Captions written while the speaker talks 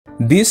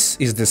This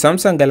is the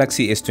Samsung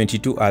Galaxy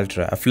S22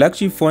 Ultra, a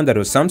flagship phone that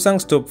was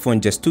Samsung's top phone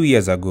just 2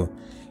 years ago.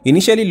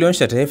 Initially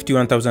launched at a hefty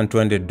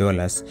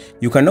 $1,200,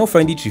 you can now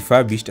find it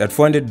refurbished at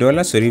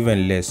 $400 or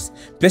even less,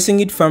 placing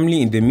it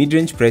firmly in the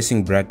mid-range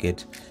pricing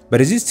bracket. But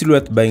is it still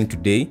worth buying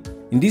today?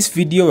 In this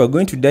video, we're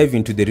going to dive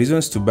into the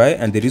reasons to buy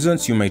and the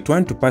reasons you might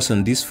want to pass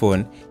on this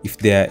phone if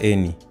there are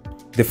any.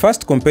 The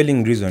first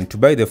compelling reason to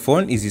buy the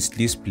phone is its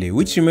display,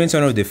 which remains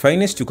one of the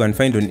finest you can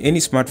find on any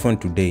smartphone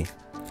today.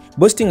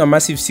 Boasting a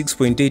massive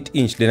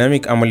 6.8-inch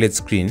dynamic AMOLED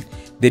screen,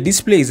 the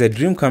display is a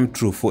dream come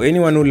true for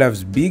anyone who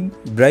loves big,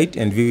 bright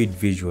and vivid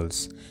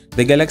visuals.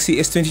 The Galaxy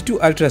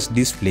S22 Ultra's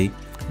display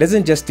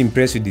doesn't just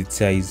impress with its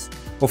size.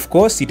 Of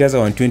course, it has a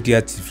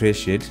 120Hz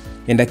refresh rate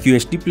and a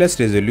QHD+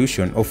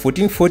 resolution of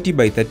 1440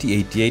 by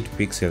 3088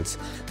 pixels,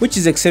 which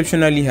is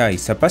exceptionally high,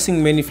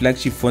 surpassing many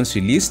flagship phones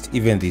released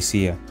even this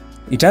year.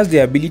 It has the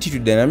ability to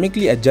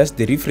dynamically adjust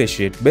the refresh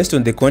rate based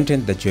on the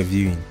content that you're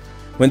viewing.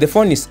 When the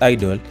phone is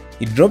idle,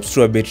 it drops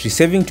to a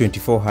battery-saving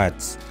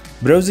 24Hz.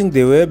 Browsing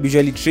the web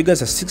usually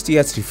triggers a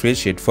 60Hz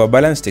refresh rate for a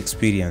balanced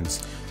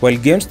experience, while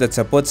games that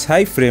supports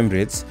high frame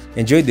rates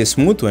enjoy the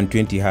smooth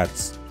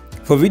 120Hz.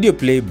 For video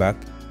playback,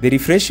 the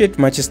refresh rate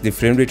matches the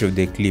frame rate of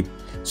the clip,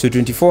 so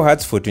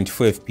 24Hz for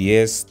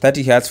 24fps,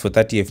 30Hz for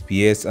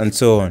 30fps, and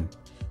so on.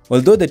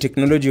 Although the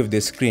technology of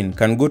the screen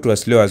can go to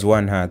as low as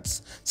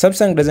 1Hz,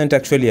 Samsung doesn't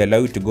actually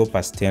allow it to go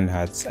past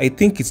 10Hz. I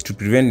think it's to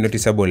prevent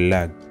noticeable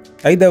lag.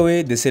 Either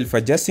way, the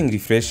self-adjusting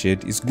refresh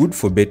rate is good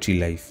for battery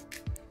life.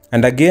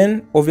 And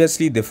again,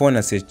 obviously the phone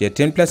has HDR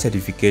 10+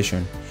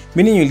 certification,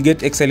 meaning you'll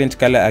get excellent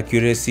color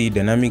accuracy,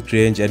 dynamic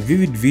range and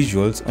vivid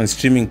visuals on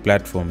streaming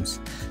platforms.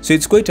 So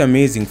it's quite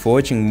amazing for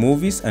watching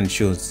movies and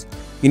shows.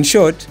 In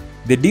short,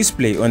 the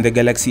display on the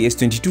Galaxy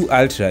S22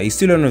 Ultra is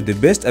still one of the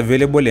best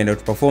available and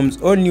outperforms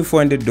all new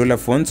 $400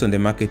 phones on the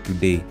market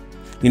today.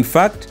 In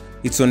fact,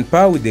 it's on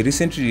par with the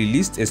recently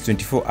released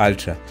S24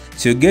 Ultra,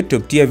 so you get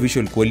top-tier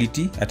visual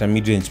quality at a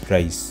mid-range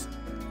price.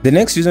 The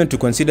next reason to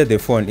consider the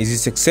phone is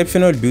its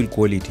exceptional build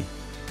quality.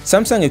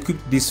 Samsung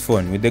equipped this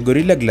phone with the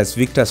Gorilla Glass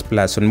Victus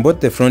Plus on both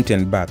the front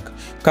and back,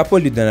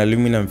 coupled with an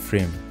aluminum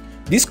frame.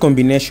 This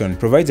combination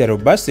provides a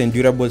robust and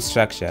durable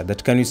structure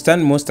that can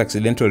withstand most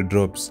accidental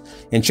drops,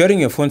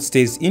 ensuring your phone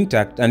stays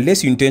intact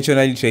unless you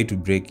intentionally try to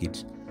break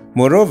it.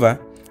 Moreover,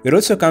 it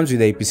also comes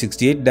with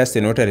IP68 dust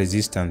and water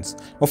resistance,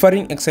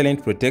 offering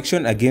excellent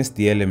protection against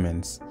the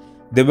elements.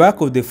 The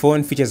back of the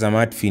phone features a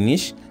matte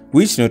finish,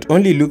 which not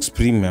only looks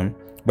premium,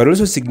 but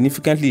also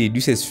significantly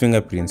reduces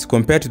fingerprints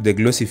compared to the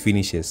glossy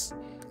finishes.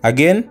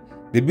 Again,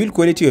 the build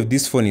quality of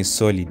this phone is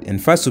solid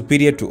and far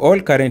superior to all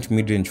current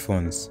mid-range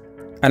phones.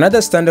 Another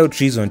standout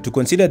reason to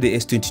consider the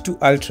S22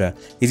 Ultra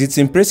is its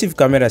impressive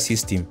camera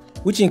system,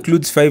 which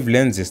includes 5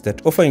 lenses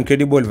that offer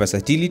incredible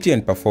versatility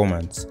and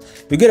performance.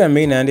 You get a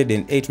main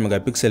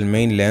 108MP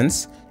main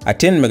lens, a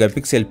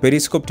 10MP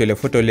periscope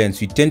telephoto lens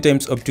with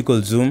 10x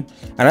optical zoom,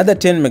 another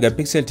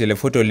 10MP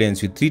telephoto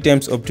lens with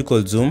 3x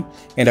optical zoom,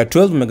 and a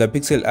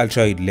 12MP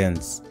ultra-wide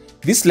lens.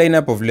 This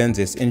lineup of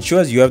lenses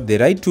ensures you have the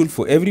right tool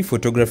for every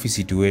photography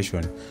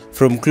situation,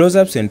 from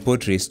close-ups and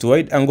portraits to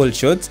wide-angle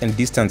shots and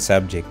distant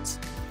subjects.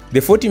 The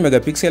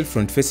 40MP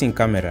front-facing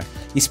camera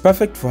is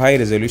perfect for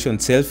high-resolution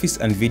selfies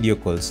and video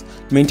calls,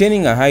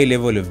 maintaining a high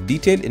level of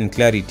detail and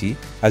clarity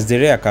as the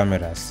rear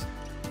cameras.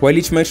 While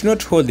it might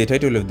not hold the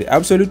title of the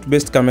absolute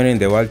best camera in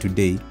the world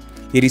today,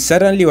 it is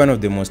certainly one of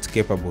the most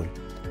capable.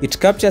 It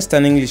captures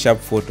stunningly sharp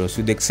photos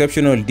with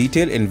exceptional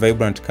detail and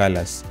vibrant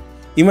colors.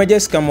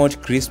 Images come out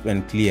crisp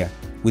and clear,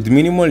 with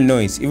minimal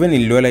noise even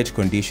in low-light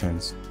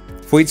conditions.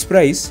 For its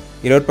price,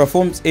 it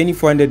outperforms any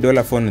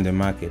 $400 phone on the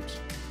market.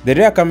 The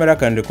rear camera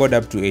can record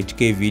up to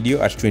 8K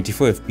video at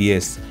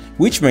 24fps,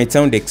 which might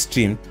sound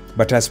extreme,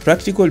 but has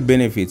practical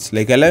benefits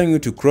like allowing you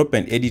to crop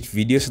and edit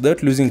videos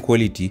without losing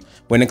quality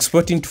when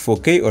exporting to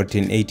 4K or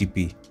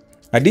 1080p.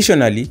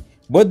 Additionally,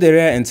 both the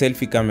rear and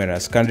selfie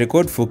cameras can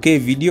record 4K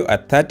video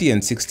at 30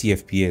 and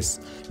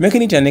 60fps,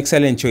 making it an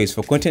excellent choice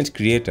for content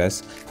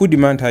creators who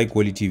demand high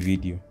quality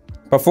video.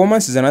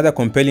 Performance is another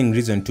compelling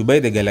reason to buy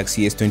the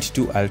Galaxy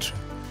S22 Ultra.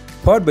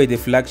 Powered by the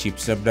flagship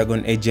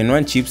Snapdragon 8 Gen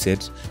 1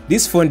 chipset,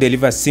 this phone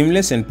delivers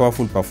seamless and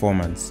powerful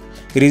performance.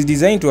 It is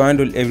designed to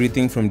handle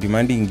everything from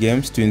demanding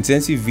games to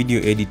intensive video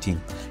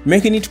editing,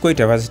 making it quite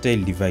a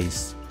versatile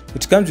device.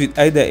 It comes with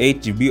either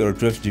 8GB or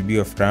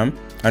 12GB of RAM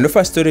and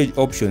offers storage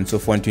options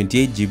of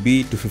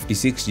 128GB to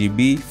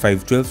 56GB,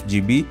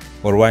 512GB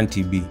or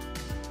 1TB.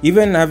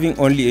 Even having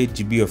only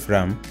 8GB of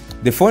RAM,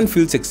 the phone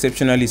feels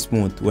exceptionally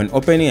smooth when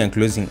opening and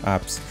closing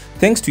apps,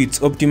 thanks to its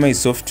optimized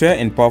software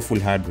and powerful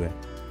hardware.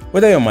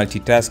 Whether you're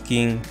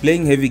multitasking,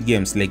 playing heavy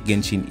games like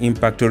Genshin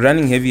Impact or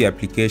running heavy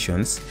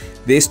applications,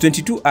 the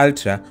S22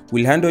 Ultra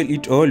will handle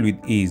it all with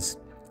ease.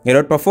 It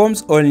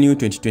outperforms all new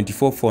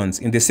 2024 phones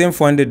in the same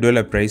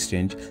 $400 price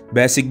range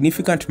by a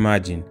significant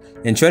margin,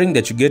 ensuring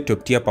that you get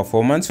top-tier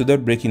performance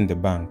without breaking the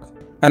bank.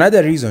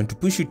 Another reason to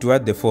push you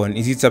toward the phone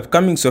is its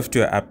upcoming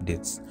software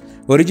updates.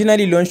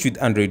 Originally launched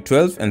with Android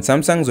 12 and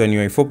Samsung's One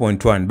UI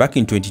 4.1 back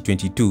in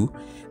 2022,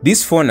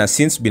 this phone has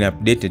since been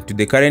updated to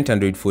the current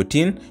Android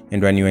 14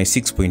 and One UI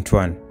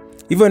 6.1.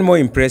 Even more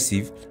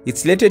impressive,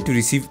 it's slated to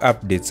receive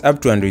updates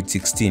up to Android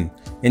 16,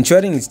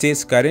 ensuring it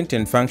stays current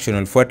and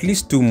functional for at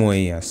least 2 more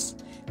years.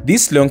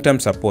 This long-term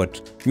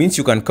support means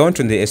you can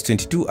count on the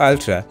S22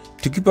 Ultra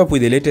to keep up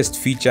with the latest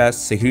features,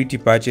 security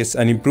patches,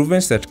 and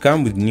improvements that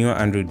come with newer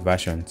Android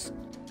versions.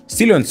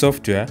 Still on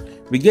software,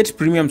 we get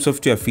premium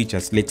software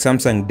features like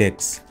Samsung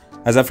DeX.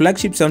 As a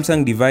flagship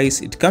Samsung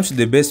device, it comes with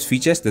the best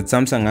features that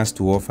Samsung has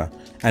to offer,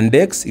 and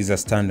DeX is a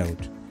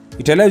standout.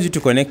 It allows you to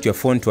connect your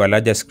phone to a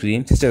larger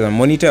screen, such as a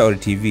monitor or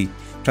TV,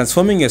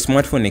 transforming your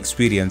smartphone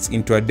experience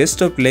into a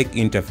desktop-like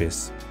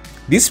interface.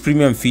 This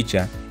premium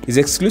feature is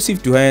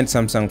exclusive to high-end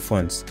Samsung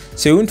phones,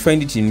 so you won't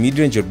find it in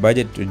mid-range or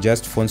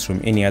budget-adjust phones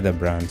from any other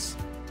brands.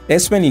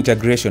 S Pen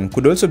integration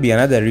could also be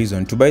another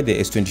reason to buy the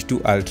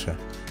S22 Ultra,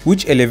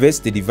 which elevates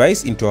the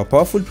device into a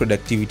powerful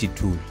productivity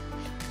tool.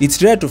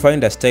 It's rare to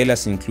find a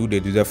stylus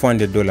included with a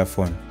 $400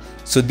 phone,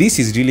 so this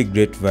is really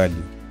great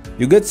value.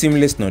 You get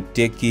seamless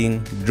note-taking,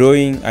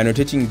 drawing,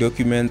 annotating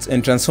documents,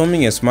 and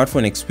transforming your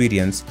smartphone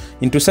experience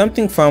into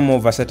something far more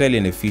versatile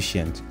and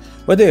efficient.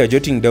 Whether you're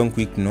jotting down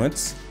quick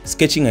notes,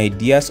 sketching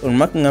ideas, or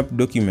marking up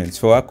documents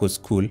for work or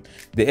school,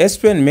 the S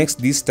Pen makes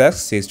these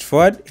tasks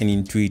straightforward and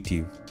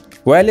intuitive.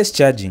 Wireless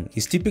charging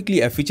is typically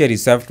a feature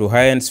reserved to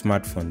high-end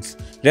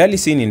smartphones, rarely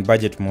seen in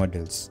budget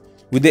models.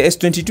 With the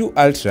S22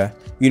 Ultra,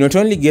 you not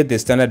only get the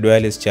standard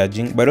wireless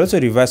charging but also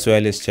reverse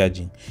wireless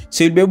charging,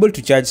 so you'll be able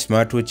to charge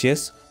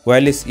smartwatches,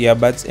 wireless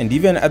earbuds, and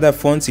even other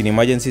phones in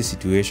emergency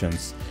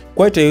situations.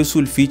 Quite a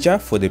useful feature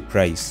for the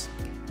price.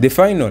 The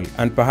final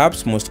and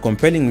perhaps most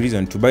compelling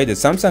reason to buy the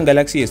Samsung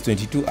Galaxy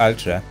S22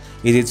 Ultra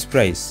is its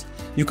price.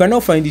 You can now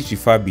find it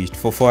refurbished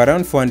for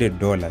around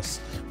 $400,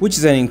 which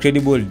is an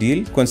incredible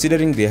deal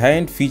considering the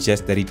high-end features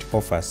that it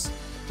offers.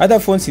 Other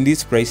phones in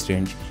this price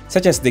range,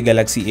 such as the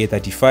Galaxy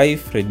A35,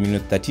 Redmi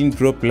Note 13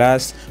 Pro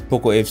Plus,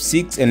 Poco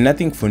F6, and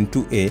Nothing Phone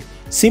 2a,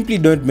 simply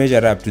don't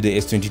measure up to the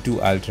S22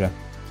 Ultra.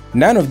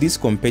 None of these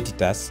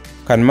competitors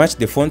can match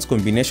the phone's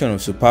combination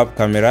of superb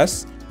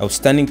cameras,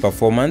 outstanding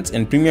performance,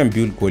 and premium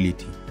build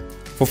quality.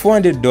 For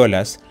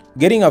 $400,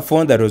 getting a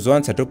phone that was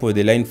once a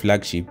top-of-the-line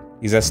flagship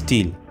is a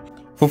steal.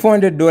 For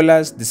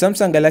 $400, the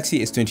Samsung Galaxy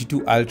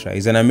S22 Ultra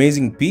is an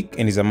amazing pick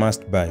and is a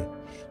must-buy.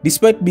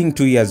 Despite being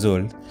 2 years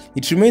old,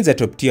 it remains a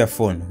top-tier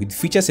phone with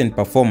features and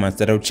performance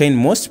that outshine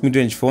most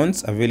mid-range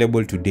phones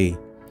available today.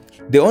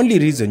 The only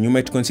reason you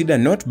might consider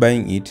not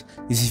buying it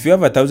is if you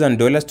have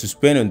 $1,000 to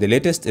spend on the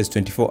latest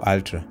S24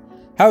 Ultra.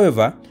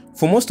 However,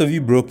 for most of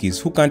you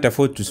brokies who can't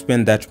afford to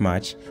spend that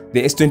much,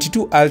 the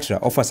S22 Ultra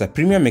offers a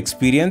premium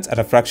experience at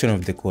a fraction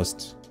of the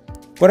cost.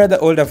 What other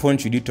older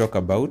phones should you talk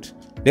about?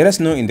 Let us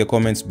know in the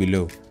comments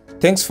below.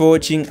 Thanks for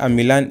watching. I'm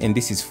Milan and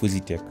this is Fuzzy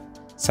Tech.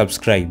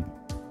 Subscribe.